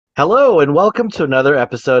Hello, and welcome to another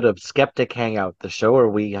episode of Skeptic Hangout, the show where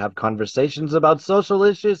we have conversations about social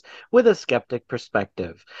issues with a skeptic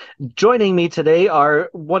perspective. Joining me today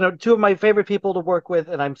are two of my favorite people to work with,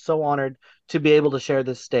 and I'm so honored to be able to share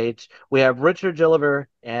this stage. We have Richard Gilliver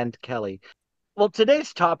and Kelley. Well,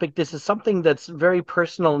 today's topic, this is something that's very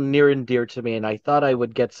personal, near and dear to me, and I thought I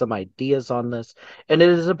would get some ideas on this, and it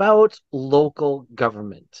is about local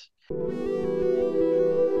government.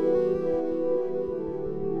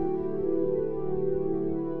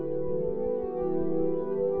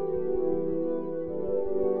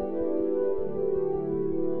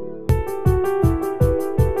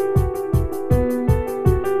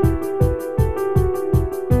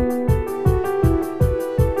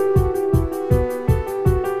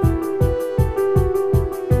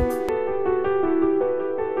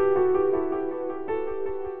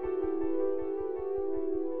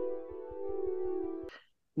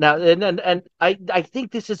 Now, and I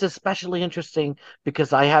think this is especially interesting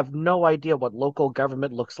because I have no idea what local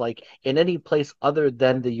government looks like in any place other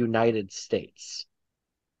than the United States.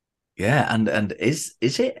 Yeah, and is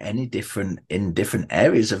it any different in different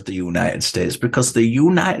areas of the United States? Because the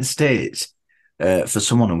United States, for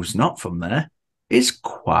someone who's not from there, is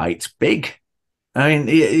quite big. I mean,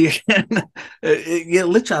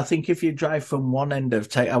 literally, I think if you drive from one end of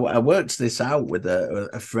Texas, I worked this out with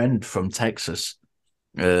a friend from Texas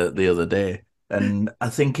the other day, and I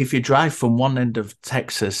think if you drive from one end of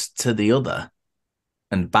Texas to the other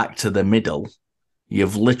and back to the middle,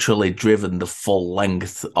 you've literally driven the full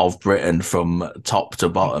length of Britain from top to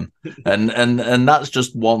bottom, and that's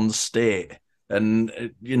just one state.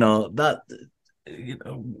 And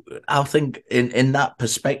I think in that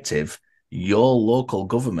perspective, your local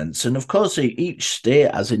governments, and of course, each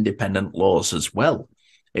state has independent laws as well,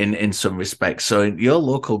 in some respects. So your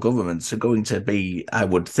local governments are going to be, I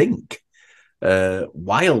would think,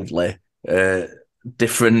 wildly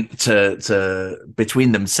different to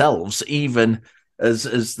between themselves, even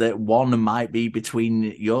as that one might be between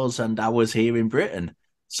yours and ours here in Britain.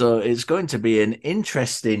 So it's going to be an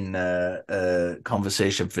interesting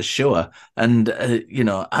conversation for sure. And, I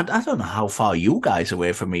don't know how far you guys are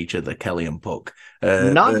away from each other, Kelley and Puck.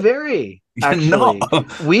 Not very, Not. actually.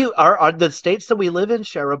 We are the states that we live in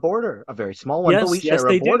share a border, a very small one, but we Yes, share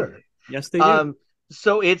a they do. border. Yes, they do. Um,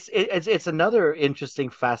 so it's another interesting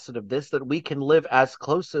facet of this that we can live as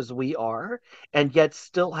close as we are and yet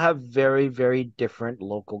still have very, very different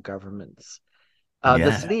local governments. The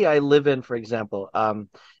Yeah. city I live in, for example,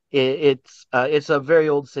 it's a very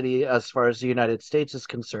old city as far as the United States is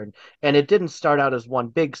concerned, and it didn't start out as one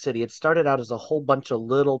big city. It started out as a whole bunch of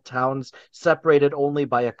little towns separated only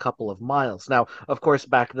by a couple of miles. Now, of course,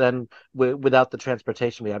 back then, without the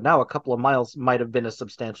transportation we have now, a couple of miles might have been a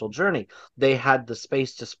substantial journey. They had the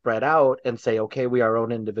space to spread out and say, okay, we are our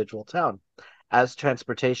own individual town. As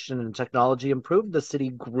transportation and technology improved, the city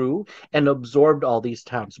grew and absorbed all these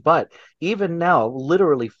towns. But even now,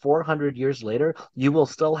 literally 400 years later, you will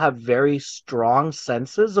still have very strong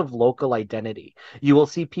senses of local identity. You will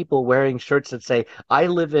see people wearing shirts that say, I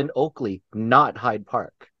live in Oakley, not Hyde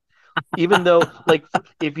Park. Even though, like,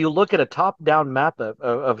 if you look at a top-down map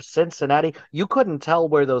of Cincinnati, you couldn't tell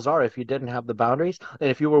where those are if you didn't have the boundaries. And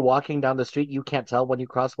if you were walking down the street, you can't tell when you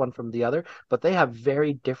cross one from the other. But they have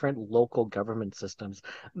very different local government systems.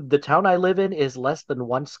 The town I live in is less than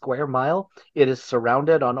 1 square mile. It is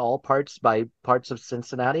surrounded on all parts by parts of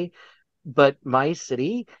Cincinnati, but my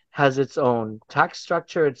city has its own tax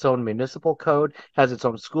structure, its own municipal code, has its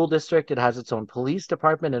own school district, it has its own police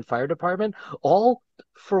department and fire department, all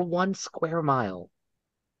for 1 square mile.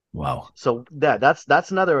 Wow. So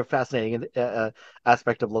that's another fascinating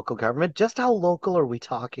aspect of local government. Just how local are we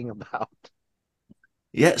talking about?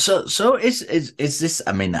 Yeah, so is this?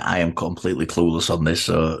 I mean, I am completely clueless on this,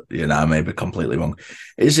 so I may be completely wrong.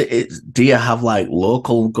 Do you have like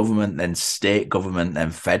local government, then state government,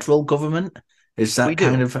 then federal government? Is We that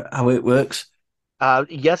kind do. of how it works?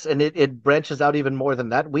 Yes, and it branches out even more than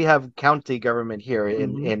that. We have county government here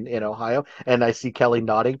Hmm. in Ohio, and I see Kelley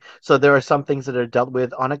nodding. So there are some things that are dealt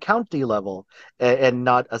with on a county level and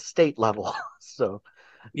not a state level. So,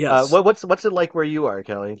 Yes. what's it like where you are,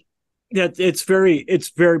 Kelley? Yeah, it's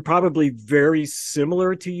very probably very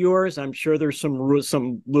similar to yours. I'm sure there's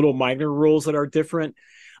some little minor rules that are different.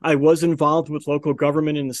 I was involved with local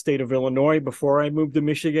government in the state of Illinois before I moved to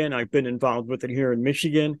Michigan. I've been involved with it here in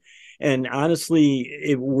Michigan. And honestly,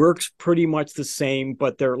 it works pretty much the same,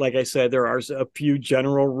 but there, like I said, there are a few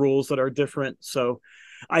general rules that are different. So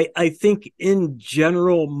I think in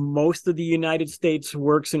general, most of the United States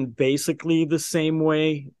works in basically the same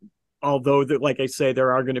way, although that, like I say,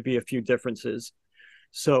 there are going to be a few differences.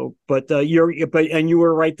 So, but you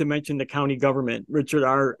were right to mention the county government, Richard.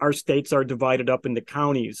 Our states are divided up into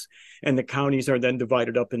counties, and the counties are then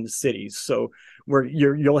divided up into cities. So where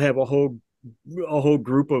you'll have a whole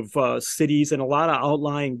group of cities and a lot of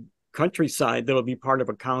outlying countryside that'll be part of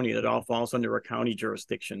a county that all falls under a county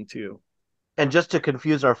jurisdiction too. And just to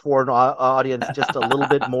confuse our foreign audience just a little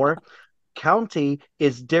bit more, county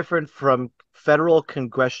is different from federal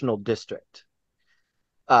congressional district.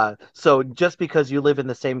 So just because you live in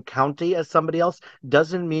the same county as somebody else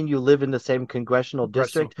doesn't mean you live in the same congressional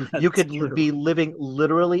district. You could be living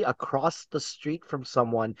literally across the street from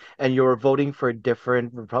someone and you're voting for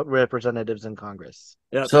different representatives in Congress.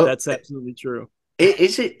 Yeah, So that's absolutely true.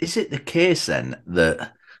 is it the case then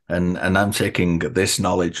that, and I'm taking this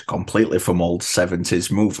knowledge completely from old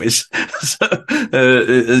 70s movies. So,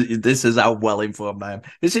 this is how well informed I am.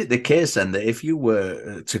 Is it the case then that if you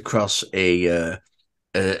were to cross a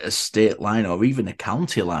state line or even a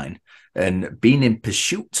county line and being in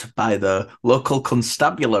pursuit by the local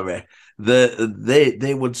constabulary,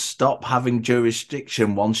 they would stop having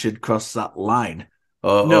jurisdiction once you'd crossed that line?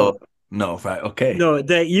 No, no, right, okay. no,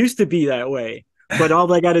 that used to be that way. But all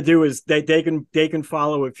they got to do is they can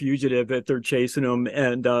follow a fugitive if they're chasing them,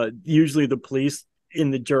 and usually the police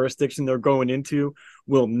in the jurisdiction they're going into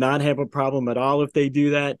will not have a problem at all if they do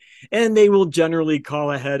that, and they will generally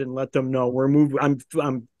call ahead and let them know we're moving.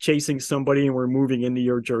 I'm chasing somebody and we're moving into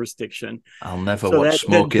your jurisdiction. I'll never watch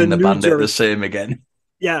Smokey and the Bandit the same again.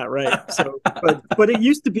 Yeah, right. So, but it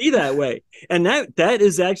used to be that way, and that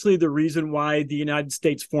is actually the reason why the United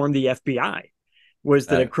States formed the FBI. Was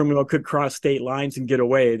that a criminal could cross state lines and get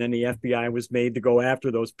away, and then the FBI was made to go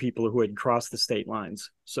after those people who had crossed the state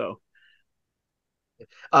lines. So,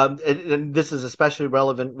 and this is especially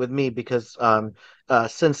relevant with me because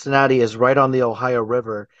Cincinnati is right on the Ohio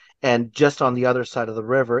River, and just on the other side of the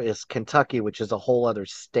river is Kentucky, which is a whole other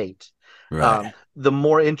state. Right. The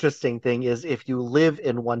more interesting thing is if you live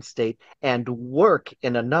in one state and work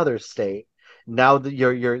in another state, now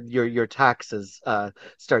your taxes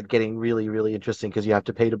start getting really, really interesting because you have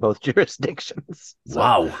to pay to both jurisdictions. So,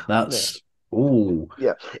 wow, that's ooh.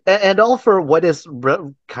 Yeah, and all for what is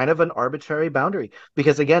kind of an arbitrary boundary.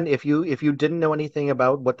 Because again, if you didn't know anything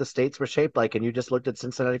about what the states were shaped like, and you just looked at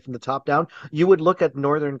Cincinnati from the top down, you would look at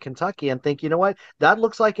northern Kentucky and think, you know what, that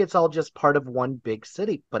looks like it's all just part of one big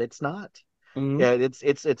city, but it's not. Yeah, it's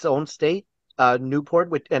its own state.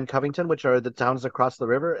 Newport and Covington, which are the towns across the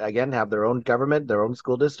river, again have their own government, their own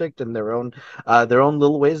school district, and their own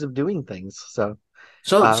little ways of doing things. So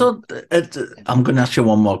I'm going to ask you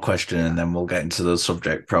one more question, and then we'll get into the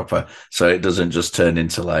subject proper, so it doesn't just turn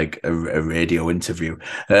into like a radio interview.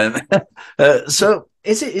 So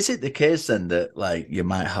is it the case then that like you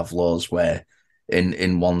might have laws where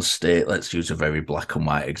in one state, let's use a very black and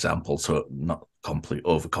white example, so not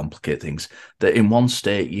overcomplicate things, that in one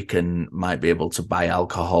state you might be able to buy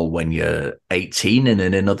alcohol when you're 18, and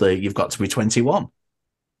in another you've got to be 21?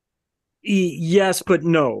 Yes, but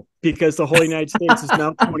no, because the whole United States is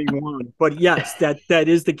now 21. But yes, that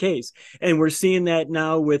is the case, and we're seeing that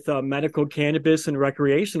now with medical cannabis and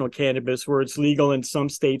recreational cannabis, where it's legal in some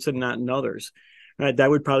states and not in others. That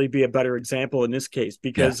would probably be a better example in this case,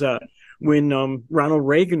 because when Ronald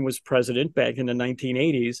Reagan was president back in the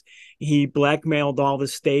 1980s, he blackmailed all the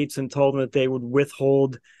states and told them that they would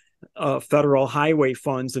withhold federal highway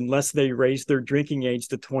funds unless they raised their drinking age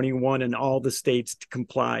to 21, and all the states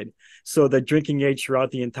complied. So the drinking age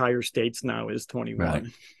throughout the entire states now is 21. Right.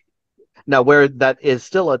 Now, where that is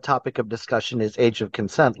still a topic of discussion is age of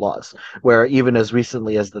consent laws, where even as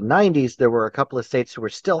recently as the 90s, there were a couple of states who were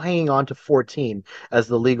still hanging on to 14 as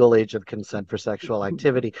the legal age of consent for sexual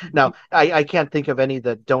activity. Now, I can't think of any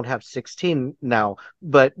that don't have 16 now,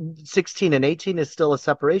 but 16 and 18 is still a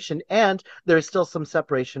separation, and there's still some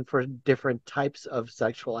separation for different types of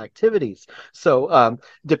sexual activities. So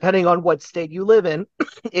depending on what state you live in,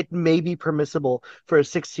 it may be permissible for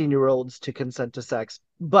 16-year-olds to consent to sex.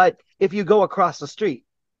 But if you go across the street,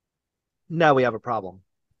 now we have a problem.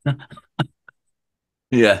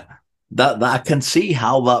 Yeah, that I can see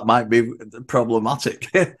how that might be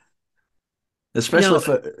problematic, especially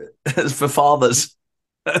for fathers.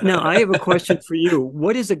 Now, I have a question for you.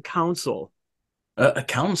 What is a council? A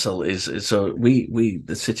council is so we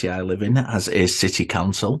the city I live in has a city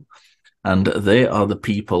council, and they are the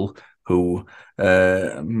people who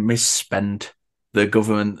misspend the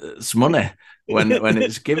government's money when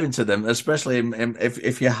it's given to them, especially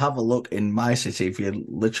if you have a look in my city. If you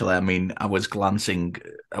literally, I mean, I was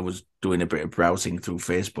doing a bit of browsing through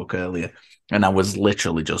Facebook earlier, and I was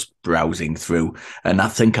literally just browsing through, and I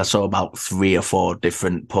think I saw about 3 or 4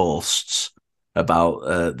 different posts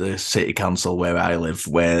about the city council where I live,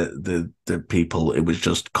 where the people, it was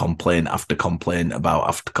just complaint after complaint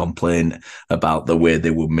after complaint about the way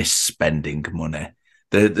they were misspending money.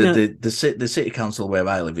 The city council where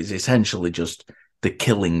I live is essentially just the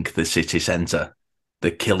killing the city centre. The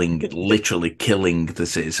killing, literally killing the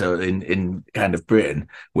city. So in kind of Britain,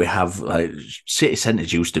 we have like city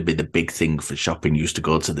centres used to be the big thing for shopping. You used to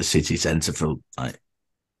go to the city centre for like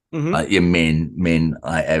your main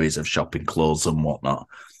like areas of shopping, clothes and whatnot.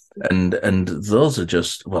 And those are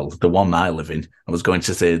just, well, the one I live in. I was going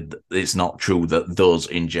to say it's not true that those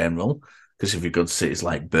in general, because if you go to cities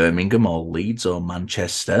like Birmingham or Leeds or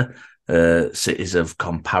Manchester, cities of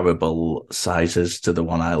comparable sizes to the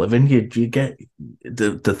one I live in, you get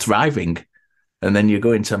the thriving, and then you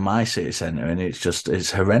go into my city centre and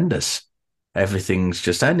it's horrendous. Everything's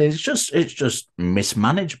just, and it's just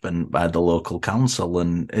mismanagement by the local council,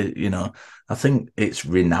 and I think it's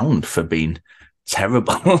renowned for being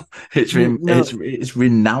terrible. It's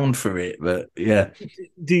renowned for it, but yeah.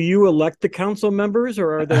 Do you elect the council members,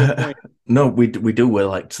 or are they appointed? No, we do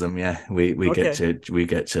elect them. Yeah, we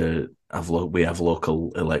get to have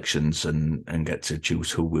local elections and get to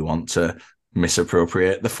choose who we want to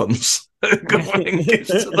misappropriate the funds going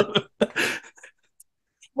to them.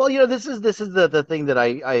 Well, this is the thing that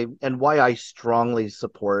I and why I strongly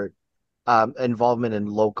support involvement in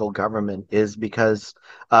local government is because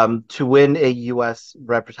to win a U.S.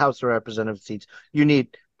 House of Representative seats, you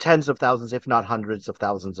need tens of thousands, if not hundreds of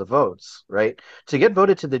thousands of votes, right? To get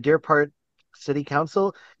voted to the Deer Park City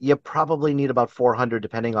Council, you probably need about 400,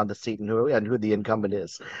 depending on the seat and who the incumbent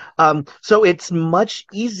is. So it's much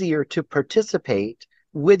easier to participate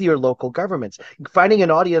with your local governments. Finding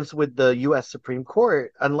an audience with the U.S. Supreme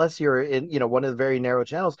Court, unless you're in, one of the very narrow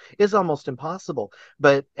channels, is almost impossible.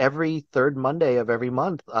 But every third Monday of every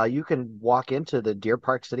month, you can walk into the Deer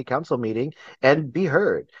Park City Council meeting and be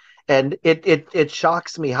heard. And it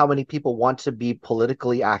shocks me how many people want to be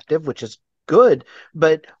politically active, which is good,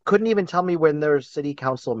 but couldn't even tell me when their city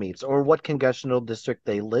council meets or what congressional district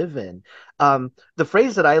they live in. The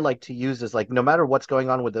phrase that I like to use is like, no matter what's going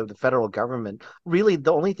on with the federal government, really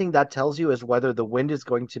the only thing that tells you is whether the wind is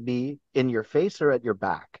going to be in your face or at your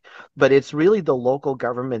back. But it's really the local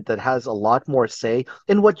government that has a lot more say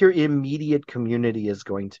in what your immediate community is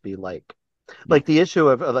going to be like. Like the issue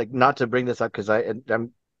of like, not to bring this up because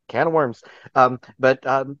I'm can of worms, but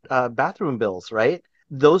bathroom bills, right?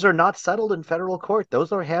 Those are not settled in federal court.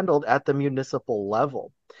 Those are handled at the municipal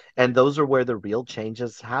level. And those are where the real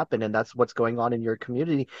changes happen. And that's what's going on in your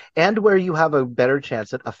community and where you have a better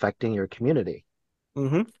chance at affecting your community.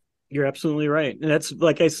 Mm-hmm. You're absolutely right. And that's,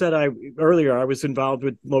 like I said earlier, I was involved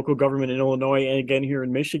with local government in Illinois and again here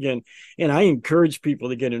in Michigan. And I encourage people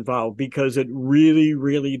to get involved because it really,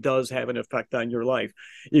 really does have an effect on your life.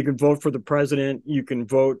 You can vote for the president. You can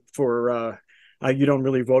vote for you don't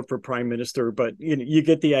really vote for prime minister, but you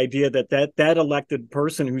get the idea that elected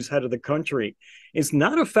person who's head of the country is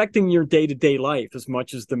not affecting your day-to-day life as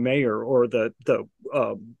much as the mayor or the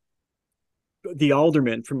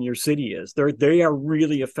alderman from your city is. They are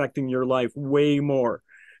really affecting your life way more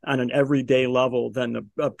on an everyday level than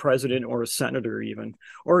a president or a senator even,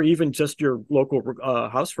 or even just your local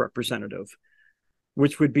House representative,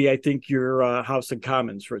 which would be, I think, your House of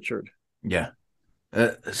Commons, Richard. Yeah.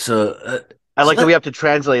 I like that we have to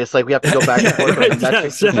translate. It's like we have to go back and forth. Right,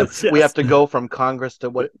 yes. We have to go from Congress to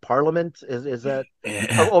what Parliament is that?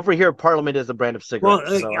 Yeah. Over here, Parliament is a brand of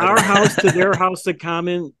cigarettes. Well, so our House to their House of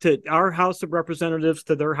Commons, to our House of Representatives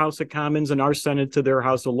to their House of Commons, and our Senate to their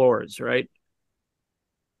House of Lords, right?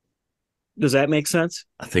 Does that make sense?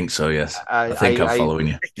 I think so, yes. I think I'm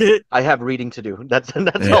following you. I have reading to do. That's all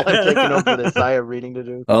I'm taking home for this. I have reading to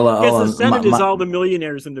do. The Senate is all the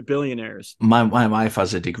millionaires and the billionaires. My wife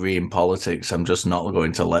has a degree in politics. I'm just not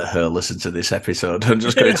going to let her listen to this episode. I'm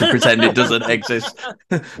just going to pretend it doesn't exist.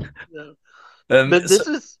 But this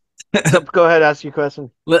is... Go ahead, ask your question.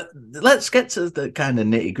 Let's get to the kind of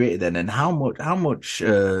nitty gritty then. And how much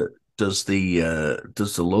does the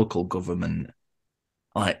local government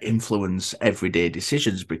influence everyday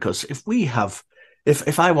decisions? Because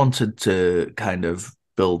if I wanted to kind of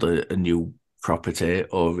build a new property,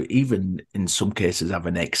 or even in some cases have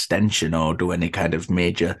an extension or do any kind of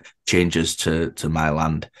major changes to my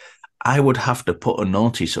land, I would have to put a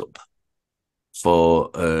notice up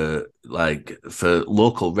for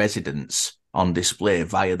local residents on display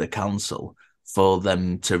via the council for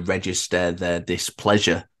them to register their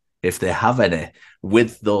displeasure, if they have any,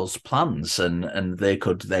 with those plans, and they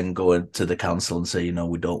could then go to the council and say,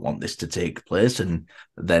 we don't want this to take place, and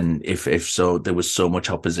then if so, there was so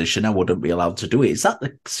much opposition, I wouldn't be allowed to do it. Is that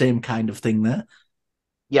the same kind of thing there?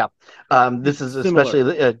 Yeah, this is Similar.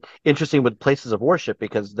 especially interesting with places of worship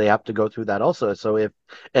because they have to go through that also. So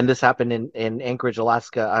and this happened in Anchorage,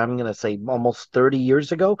 Alaska, I'm going to say almost 30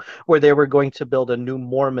 years ago, where they were going to build a new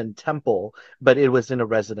Mormon temple, but it was in a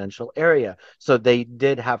residential area. So they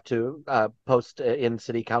did have to post in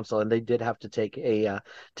city council, and they did have to take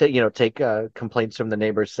take complaints from the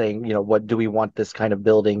neighbors saying, what do we want this kind of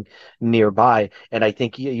building nearby? And I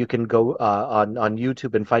think you can go on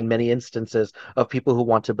YouTube and find many instances of people who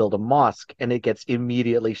want to build a mosque, and it gets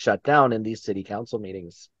immediately shut down in these city council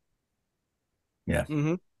meetings. Yeah.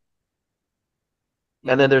 Mm-hmm. And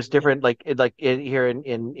then Mm-hmm. there's different here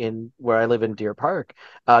in where I live in Deer Park,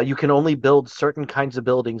 you can only build certain kinds of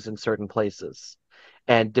buildings in certain places.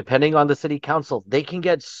 And depending on the city council, they can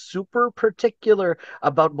get super particular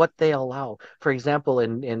about what they allow. For example,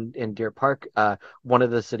 in Deer Park, one of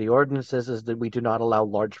the city ordinances is that we do not allow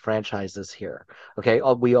large franchises here. Okay,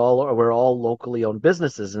 we're all locally owned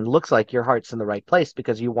businesses, and it looks like your heart's in the right place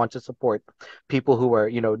because you want to support people who are,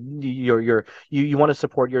 you want to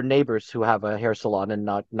support your neighbors who have a hair salon and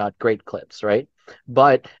not great clips, right?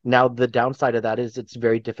 But now the downside of that is it's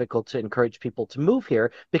very difficult to encourage people to move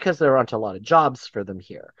here because there aren't a lot of jobs for them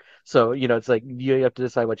here. So, it's like you have to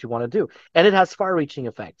decide what you want to do. And it has far-reaching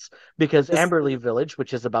effects because This Amberley Village,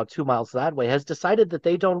 which is about 2 miles that way, has decided that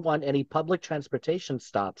they don't want any public transportation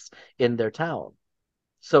stops in their town.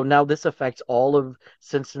 So now this affects all of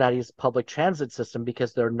Cincinnati's public transit system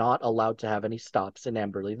because they're not allowed to have any stops in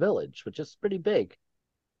Amberley Village, which is pretty big.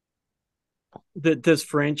 this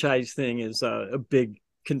franchise thing is a big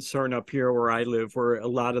concern up here where I live, where a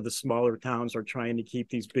lot of the smaller towns are trying to keep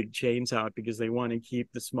these big chains out because they want to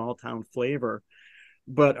keep the small town flavor.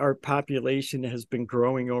 But our population has been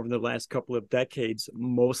growing over the last couple of decades,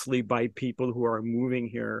 mostly by people who are moving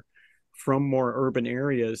here from more urban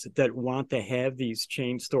areas that want to have these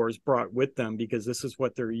chain stores brought with them because this is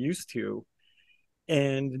what they're used to.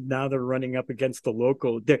 And now they're running up against the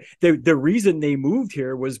local. The reason they moved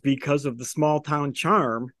here was because of the small town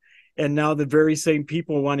charm. And now the very same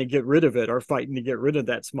people want to get rid of it, are fighting to get rid of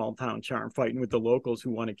that small town charm, fighting with the locals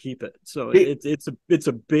who want to keep it. So it's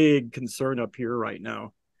a big concern up here right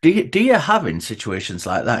now. Do you have in situations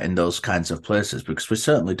like that in those kinds of places? Because we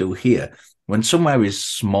certainly do here. When somewhere is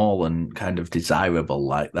small and kind of desirable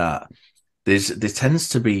like that, there tends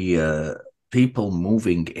to be people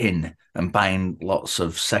moving in and buying lots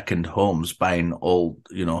of second homes, buying old,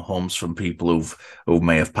 homes from people who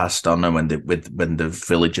may have passed on, and when the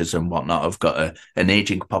villages and whatnot have got an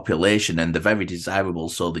aging population and they're very desirable,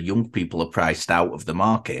 so the young people are priced out of the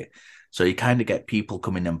market. So you kind of get people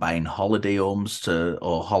coming and buying or holiday homes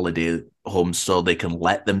so they can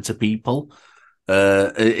let them to people.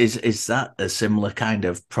 Is that a similar kind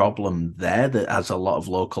of problem there that has a lot of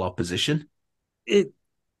local opposition? It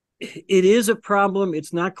it is a problem.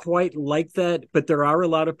 It's not quite like that, but there are a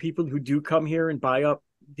lot of people who do come here and buy up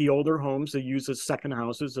the older homes. They use as second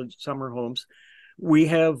houses and summer homes. We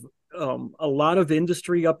have a lot of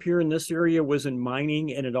industry up here in this area was in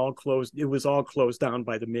mining, and it was all closed down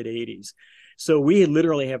by the mid 80s. So we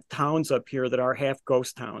literally have towns up here that are half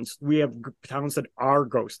ghost towns. We have towns that are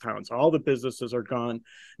ghost towns. All the businesses are gone.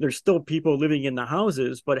 There's still people living in the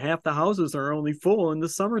houses, but half the houses are only full in the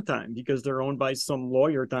summertime because they're owned by some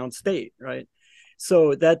lawyer downstate, right?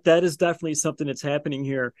 So that is definitely something that's happening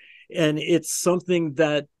here. And it's something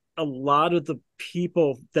that a lot of the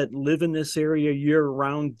people that live in this area year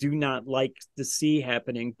round do not like to see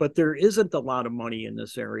happening, but there isn't a lot of money in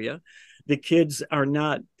this area. The kids are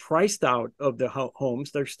not priced out of the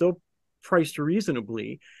homes. They're still priced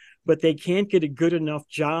reasonably, but they can't get a good enough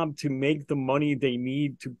job to make the money they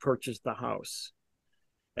need to purchase the house.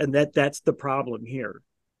 And that's the problem here.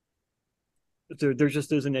 There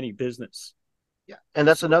just isn't any business. Yeah, and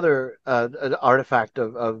that's So another an artifact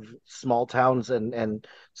of small towns and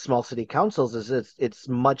small city councils is it's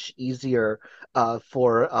much easier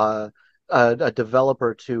for a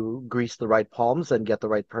developer to grease the right palms and get the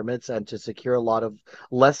right permits and to secure a lot of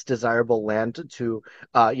less desirable land to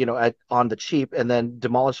on the cheap, and then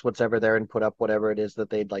demolish what's ever there and put up whatever it is that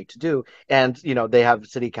they'd like to do. And they have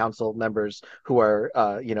city council members who are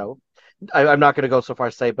I'm not going to go so far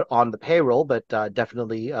as to say, but on the payroll, but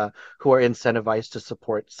definitely who are incentivized to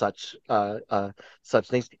support such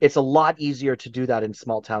things. It's a lot easier to do that in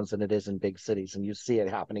small towns than it is in big cities, and you see it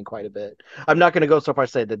happening quite a bit. I'm not going to go so far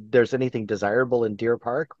as to say that there's anything desirable in Deer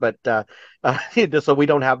Park, but so we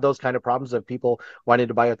don't have those kind of problems of people wanting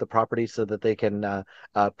to buy out the property so that they can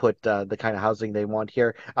put the kind of housing they want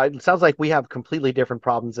here. It sounds like we have completely different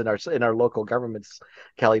problems in our local governments,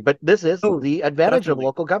 Kelley. But this is oh, the advantage of definitely.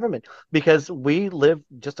 local government. because we live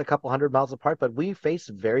just a couple hundred miles apart, but we face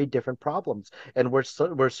very different problems, and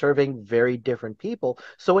we're serving very different people.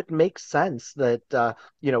 So it makes sense that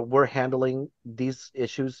we're handling these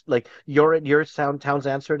issues. Like your town's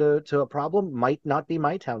answer to a problem might not be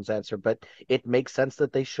my town's answer, but it makes sense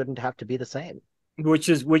that they shouldn't have to be the same.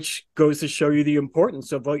 Which goes to show you the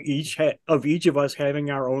importance of each of us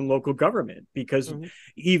having our own local government, because Mhm.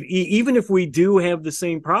 even if we do have the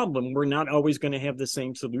same problem, we're not always going to have the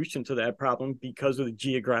same solution to that problem because of the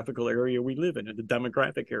geographical area we live in and the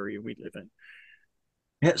demographic area we live in.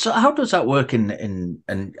 Yeah. So how does that work in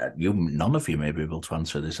and you none of you may be able to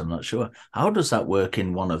answer this, I'm not sure. How does that work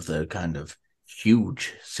in one of the kind of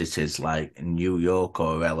huge cities like New York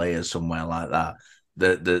or LA or somewhere like that?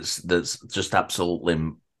 That's just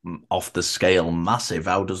absolutely off the scale massive.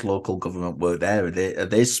 How does local government work there? Are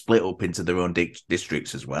they split up into their own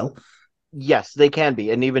districts as well? Yes, they can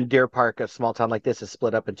be. And even Deer Park, a small town like this, is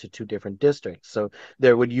split up into two different districts. So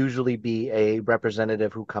there would usually be a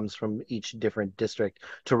representative who comes from each different district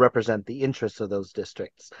to represent the interests of those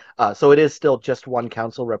districts. So it is still just one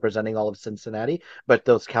council representing all of Cincinnati, but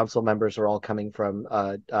those council members are all coming from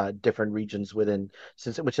different regions within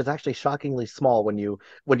Cincinnati, which is actually shockingly small when you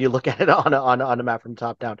look at it on a map from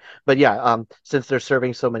top down. But yeah, since they're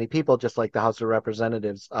serving so many people, just like the House of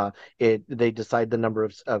Representatives, they decide the number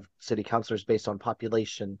of city councilors based on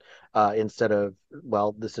population instead of,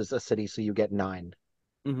 well, this is a city, so you get 9.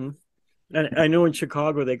 Mm-hmm. And I know in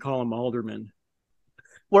Chicago they call them aldermen.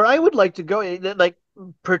 Where I would like to go, like,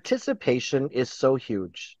 participation is so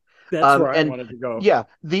huge. That's where I And wanted to go. yeah,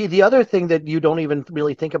 the other thing that you don't even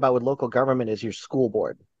really think about with local government is your school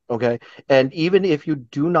board. Okay. And even if you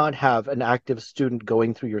do not have an active student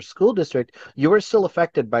going through your school district, you are still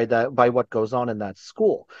affected by what goes on in that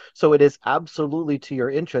school. So it is absolutely to your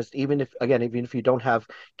interest, even if you don't have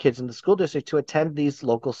kids in the school district, to attend these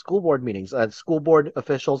local school board meetings. School board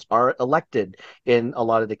officials are elected in a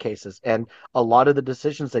lot of the cases, and a lot of the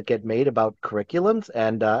decisions that get made about curriculums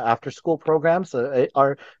and after school programs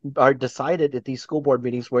are decided at these school board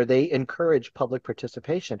meetings where they encourage public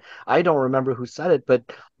participation. I don't remember who said it, but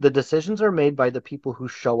the decisions are made by the people who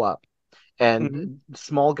show up. Mm-hmm. And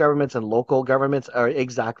small governments and local governments are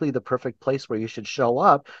exactly the perfect place where you should show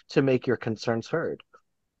up to make your concerns heard.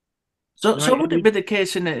 So Right. would it be the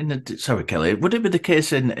case in the sorry, Kelly, would it be the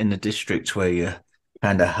case in the district where you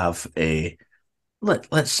kind of have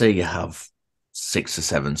let's say you have 6 or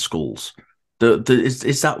 7 schools.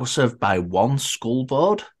 Is that served by one school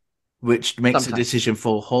board, which makes a Sometimes, decision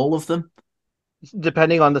for all of them?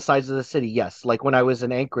 depending on the size of the city, yes. Like when I was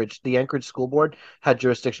in Anchorage, the Anchorage School Board had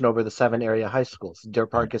jurisdiction over the 7 area high schools. Deer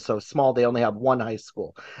Right. Park is so small, they only have one high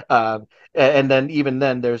school. And then, even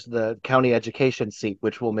then, there's the county education seat,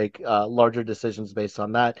 which will make larger decisions based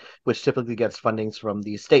on that, which typically gets fundings from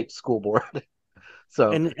the state school board.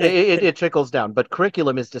 So And, it trickles down, but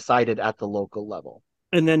curriculum is decided at the local level.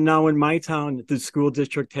 and then now in my town, the school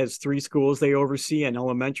district has 3 schools they oversee: an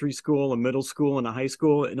elementary school, a middle school, and a high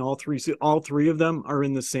school, and all three of them are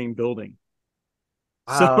in the same building.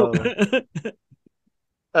 So,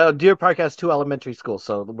 Uh, Deer Park has 2 elementary schools,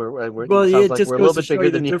 so well, it yeah, sounds it like just we're a goes little to bit show bigger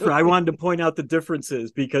you the than you. difference. I wanted to point out the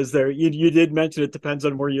differences because you did mention it depends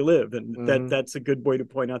on where you live, and Hmm. that's a good way to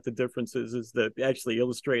point out the differences, is that actually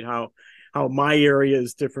illustrate how my area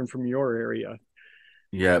is different from your area.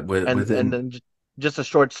 Yeah, And within. then just a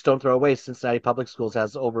short stone throw away, Cincinnati Public Schools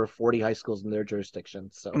has over 40 high schools in their jurisdiction.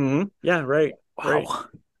 So Mm-hmm. Yeah, right, right.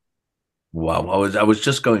 Wow. Wow. I was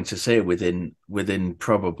just going to say within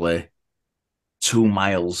probably 2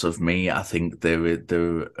 miles of me, I think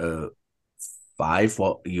there are 5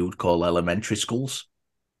 what you would call elementary schools.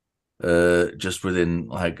 Just within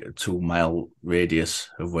like a 2 mile radius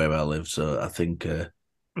of where I live. So I think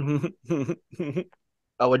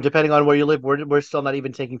oh, and depending on where you live, we're still not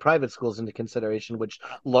even taking private schools into consideration, which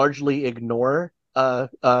largely ignore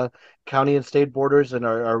county and state borders and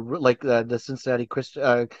are like the Cincinnati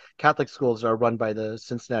Catholic schools are run by the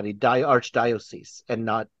Cincinnati Archdiocese and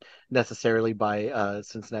not necessarily by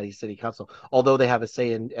Cincinnati City Council. Although they have a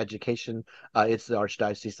say in education, it's the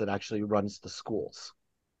Archdiocese that actually runs the schools.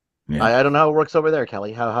 yeah. I don't know how it works over there,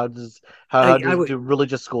 Kelly. How I does would do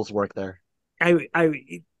religious schools work there? I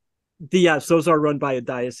yes, those are run by a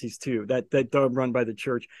diocese too. That are run by the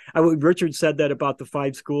church. Richard said that about the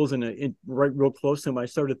 5 schools, and right real close to him, I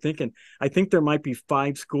started thinking, I think there might be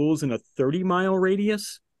 5 schools in a 30-mile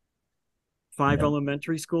radius, five Yeah.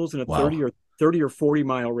 elementary schools in a Wow. 30 or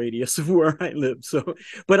 40-mile radius of where I live. So,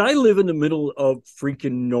 but I live in the middle of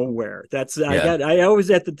freaking nowhere. Yeah. I always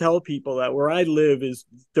have to tell people that where I live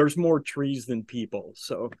there's more trees than people.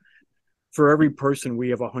 So for every person, we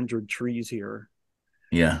have 100 trees here.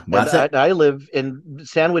 Yeah. Well, And I live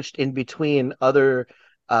sandwiched in between other,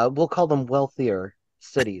 we'll call them wealthier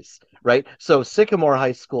cities, right? So Sycamore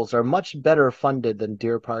high schools are much better funded than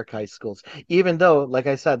Deer Park high schools, even though, like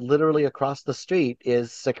I said, literally across the street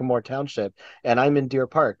is Sycamore Township, and I'm in Deer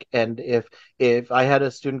Park. And if I had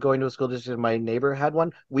a student going to a school district and my neighbor had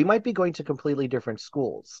one, we might be going to completely different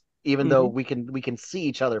schools, even though Hmm. we can see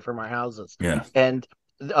each other from our houses. yeah. And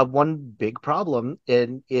one big problem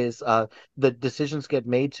is the decisions get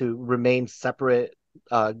made to remain separate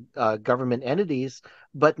government entities,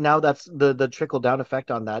 but now that's the trickle down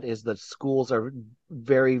effect on that is that schools are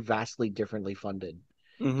very vastly differently funded.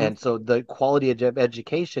 Hmm. And so the quality of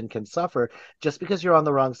education can suffer just because you're on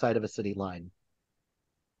the wrong side of a city line.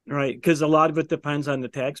 Right, because a lot of it depends on the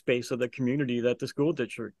tax base of the community that the school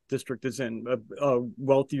district is in. A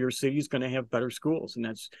wealthier city is going to have better schools,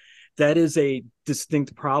 and that is a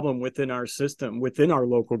distinct problem within our system, within our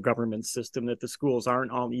local government system, that the schools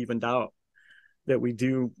aren't all evened out. That we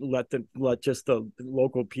do let just the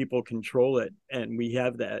local people control it, and we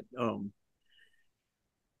have that.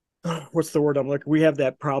 What's the word I'm looking? We have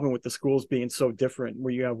that problem with the schools being so different,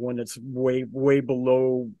 where you have one that's way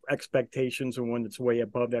below expectations and one that's way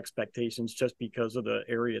above expectations, just because of the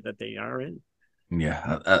area that they are in.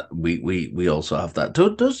 Yeah. We also have that.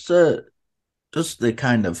 Does the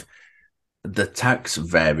kind of the tax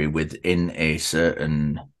vary within a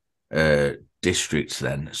certain uh district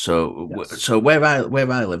then? Yes. So where I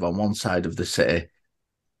live on one side of the city,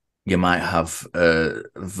 you might have a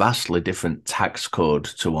vastly different tax code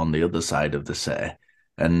to on the other side of the city.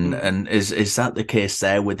 Mm-hmm. And is that the case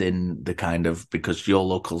there within the kind of, because your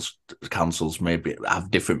local councils maybe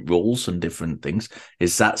have different rules and different things?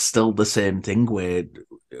 Is that still the same thing where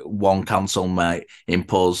one council might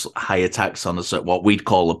impose higher tax on a certain, what we'd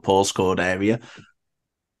call a postcode area?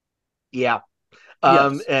 Yeah.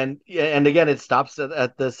 Yes. And again, it stops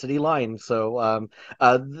at the city line. The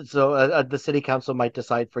city council might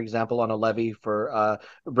decide, for example, on a levy for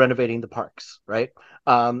renovating the parks, right?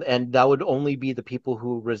 And that would only be the people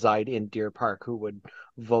who reside in Deer Park who would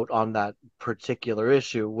vote on that particular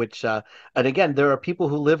issue. And again, there are people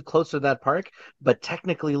who live closer to that park, but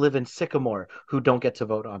technically live in Sycamore who don't get to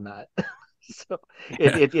vote on that. So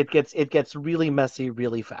Yeah. it gets really messy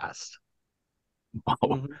really fast. Wow.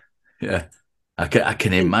 Mm-hmm. Yeah. I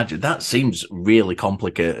can And imagine. That seems really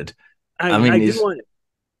complicated. I I mean, do is want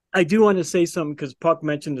I do want to say something, because Puck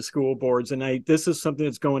mentioned the school boards, and I this is something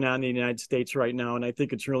that's going on in the United States right now, and I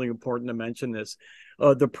think it's really important to mention this.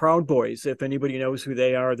 The Proud Boys, if anybody knows who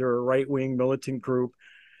they are, they're a right wing militant group.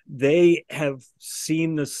 They have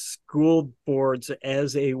seen the school boards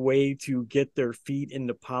as a way to get their feet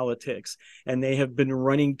into politics, and they have been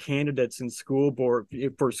running candidates in school board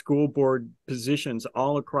positions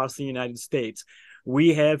all across the United States.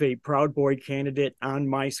 We have a Proud Boy candidate on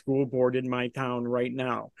my school board in my town right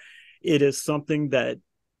now. It is something that,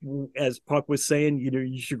 as Puck was saying,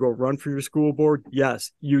 you should go run for your school board.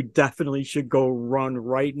 Yes, you definitely should go run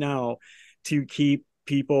right now to keep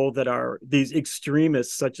people that are these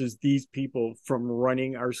extremists, such as these people, from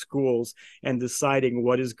running our schools and deciding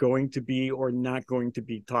what is going to be or not going to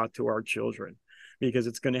be taught to our children, because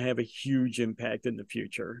it's going to have a huge impact in the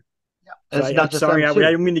future. So It's I'm not just sorry, them I too.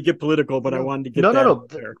 didn't mean to get political, but I No, wanted to get no, no, that no. out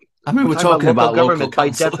there. I mean, We're we're talking about talking local about local government. By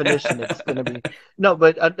council. definition, it's going to be no,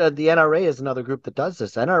 but the NRA is another group that does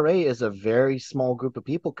this. NRA is a very small group of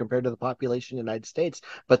people compared to the population of the United States,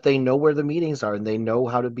 but they know where the meetings are and they know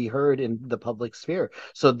how to be heard in the public sphere.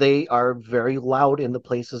 So they are very loud in the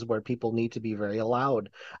places where people need to be very loud.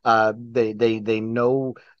 They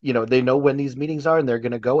know, they know when these meetings are and they're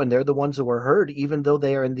going to go, and they're the ones who are heard, even though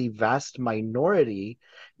they are in the vast minority.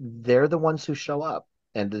 They're the ones who show up,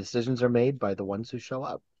 and the decisions are made by the ones who show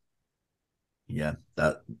up. Yeah,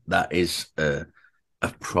 that is a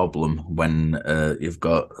problem when you've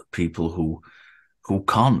got people who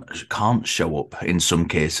can't show up in some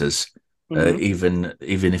cases, Mm-hmm.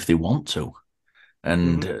 even if they want to.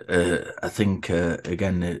 And Mm-hmm. I think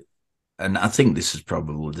again, and I think this is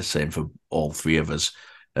probably the same for all three of us.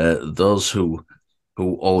 Those who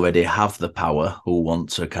already have the power, who want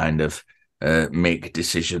to kind of make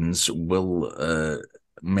decisions, will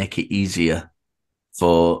make it easier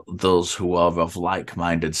for those who are of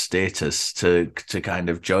like-minded status to kind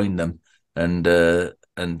of join them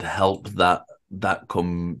and help that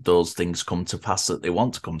come those things come to pass that they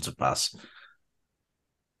want to come to pass.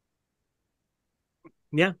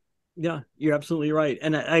 Yeah, yeah, you're absolutely right.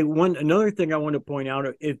 And I want another thing I want to point out,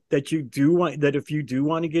 if you do want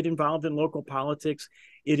to get involved in local politics,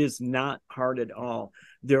 it is not hard at all.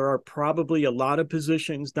 There are probably a lot of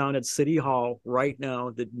positions down at City Hall right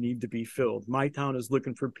now that need to be filled. My town is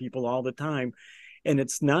looking for people all the time. And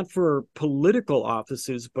it's not for political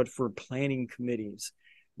offices, but for planning committees.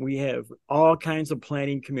 We have all kinds of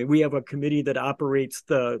planning committee. We have a committee that operates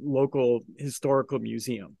the local historical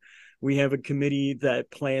museum. We have a committee that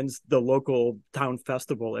plans the local town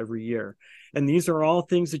festival every year. And these are all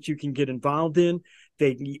things that you can get involved in.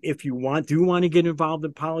 If you do want to get involved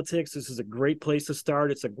in politics, this is a great place to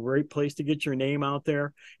start. It's a great place to get your name out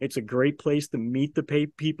there. It's a great place to meet the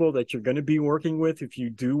people that you're going to be working with if you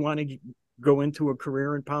do want to go into a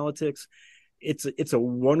career in politics. It's a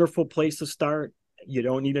wonderful place to start. You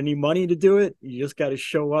don't need any money to do it. You just got to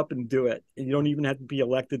show up and do it. And you don't even have to be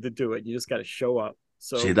elected to do it. You just got to show up.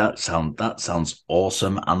 So see, that sounds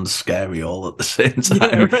awesome and scary all at the same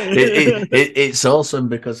time. Yeah, right. It's awesome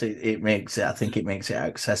because it makes it. I think it makes it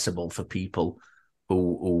accessible for people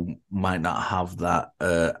who might not have that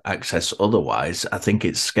access otherwise. I think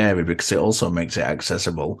it's scary because it also makes it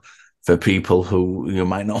accessible for people who you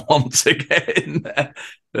might not want to get in there.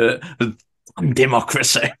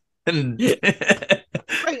 Democracy. Right.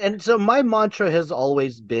 And so my mantra has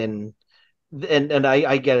always been, and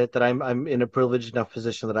I get it that I'm in a privileged enough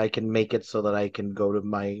position that I can make it so that I can go to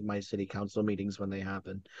my city council meetings when they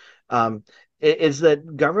happen. Is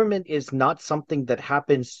that government is not something that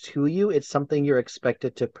happens to you, it's something you're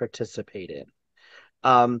expected to participate in.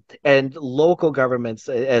 And local governments,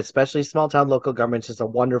 especially small town local governments, is a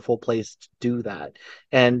wonderful place to do that.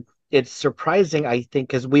 And it's surprising, I think,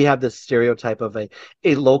 because we have this stereotype of a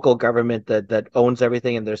local government that owns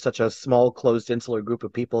everything, and there's such a small, closed, insular group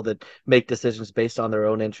of people that make decisions based on their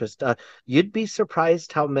own interest. You'd be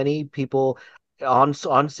surprised how many people on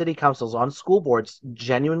city councils, on school boards,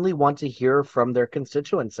 genuinely want to hear from their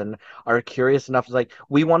constituents and are curious enough to, like,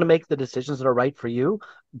 we want to make the decisions that are right for you,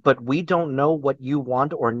 but we don't know what you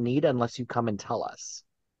want or need unless you come and tell us.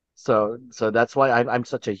 So that's why I'm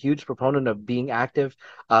such a huge proponent of being active.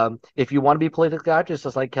 If you want to be politically active,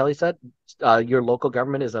 just like Kelley said, your local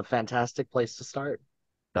government is a fantastic place to start,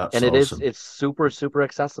 That's and awesome. it's super super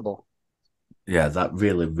accessible. Yeah, that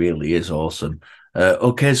really, really is awesome.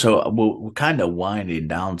 Okay, so we're kind of winding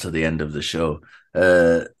down to the end of the show.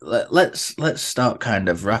 Let's start kind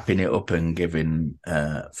of wrapping it up and giving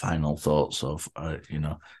final thoughts of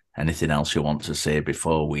anything else you want to say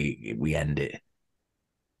before we end it.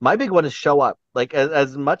 My big one is show up, like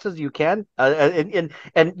as much as you can, and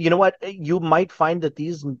you know what, you might find that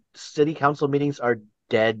these city council meetings are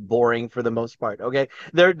dead boring for the most part. Okay,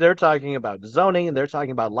 they're talking about zoning, and they're talking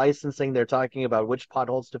about licensing, they're talking about which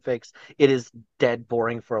potholes to fix. It is dead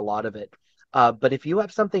boring for a lot of it. But if you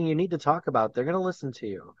have something you need to talk about, they're going to listen to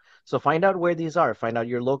you. So find out where these are. Find out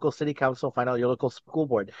your local city council. Find out your local school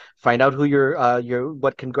board. Find out who your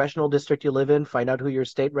what congressional district you live in. Find out who your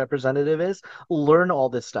state representative is. Learn all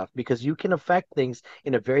this stuff, because you can affect things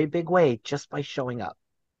in a very big way just by showing up.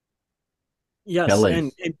 Yes,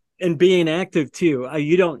 Kelley, and being active too.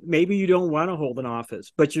 Maybe you don't want to hold an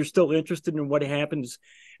office, but you're still interested in what happens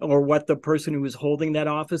or what the person who is holding that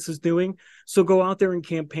office is doing. So go out there and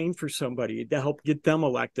campaign for somebody to help get them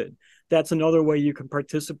elected. That's another way you can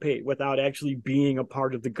participate without actually being a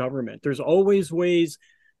part of the government. There's always ways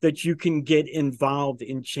that you can get involved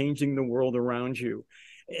in changing the world around you.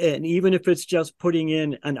 And even if it's just putting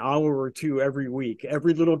in an hour or two every week,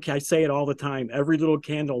 I say it all the time, every little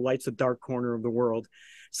candle lights a dark corner of the world.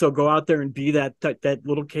 So go out there and be that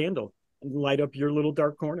little candle and light up your little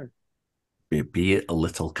dark corner. be it a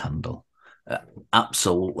little candle.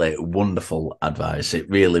 Absolutely wonderful advice. It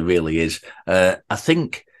really, really is. I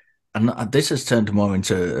think, and this has turned more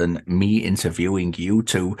into me interviewing you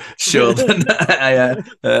to show that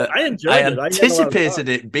I enjoyed I it. I had a lot of fun. anticipated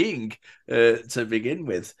it being to begin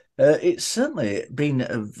with. It's certainly been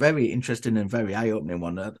a very interesting and very eye-opening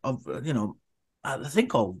one. I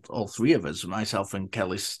think all three of us, myself and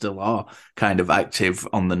Kelley, still are kind of active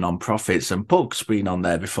on the non-profits, and Pug's been on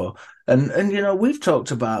there before. And we've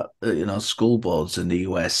talked about school boards in the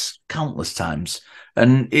US countless times,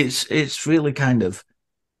 and it's really kind of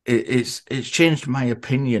it's changed my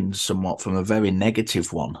opinion somewhat from a very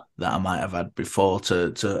negative one that I might have had before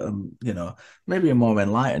to maybe a more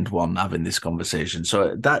enlightened one having this conversation.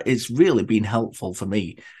 So that it's really been helpful for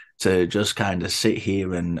me to just kind of sit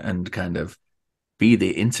here and kind of be the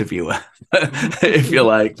interviewer, if you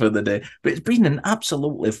like, for the day. But it's been an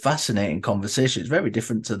absolutely fascinating conversation. It's very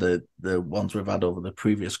different to the ones we've had over the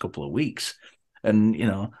previous couple of weeks. And,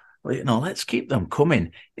 let's keep them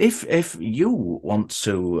coming. If you want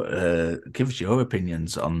to give us your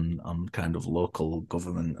opinions on kind of local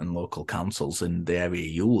government and local councils in the area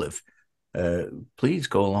you live, please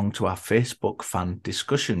go along to our Facebook fan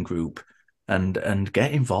discussion group and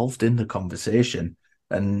get involved in the conversation.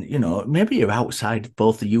 And, maybe you're outside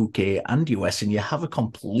both the UK and US and you have a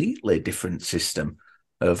completely different system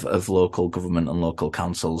of local government and local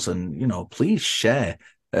councils. And, please share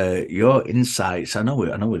your insights. I know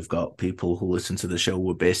we've got people who listen to the show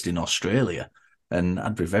who are based in Australia, and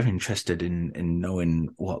I'd be very interested in knowing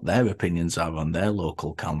what their opinions are on their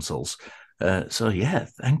local councils. So yeah,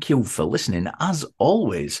 thank you for listening. As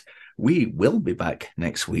always, we will be back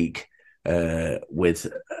next week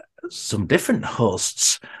with some different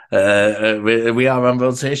hosts. We are on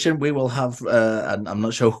rotation. We will have, and I'm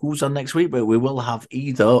not sure who's on next week, but we will have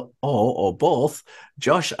either or both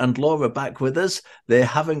Josh and Laura back with us. They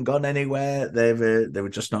haven't gone anywhere. They were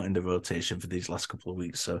just not in the rotation for these last couple of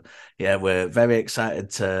weeks. So yeah, we're very excited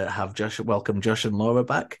to welcome Josh and Laura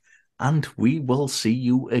back. And we will see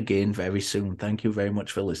you again very soon. Thank you very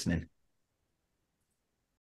much for listening.